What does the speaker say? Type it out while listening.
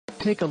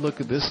Take a look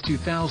at this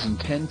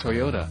 2010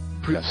 Toyota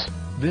Prius.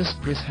 This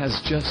Prius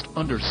has just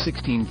under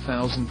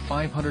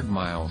 16,500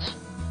 miles.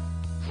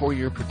 For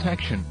your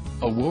protection,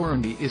 a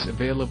warranty is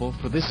available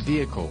for this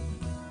vehicle.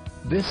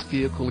 This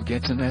vehicle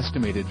gets an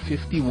estimated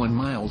 51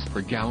 miles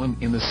per gallon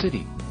in the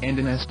city, and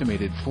an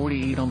estimated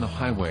 48 on the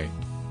highway.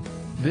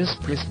 This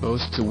Prius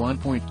boasts a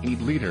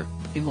 1.8-liter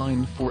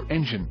inline-4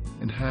 engine,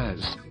 and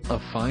has a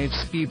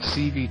 5-speed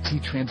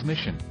CVT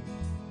transmission.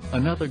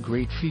 Another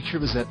great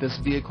feature is that this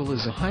vehicle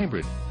is a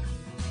hybrid.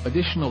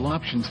 Additional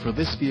options for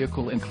this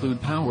vehicle include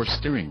power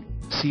steering,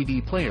 CD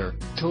player,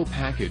 tow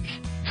package,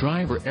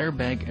 driver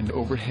airbag and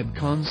overhead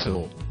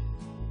console.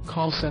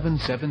 Call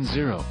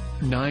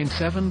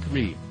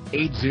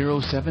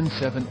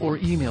 770-973-8077 or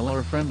email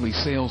our friendly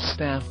sales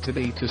staff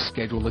today to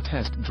schedule a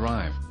test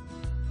drive.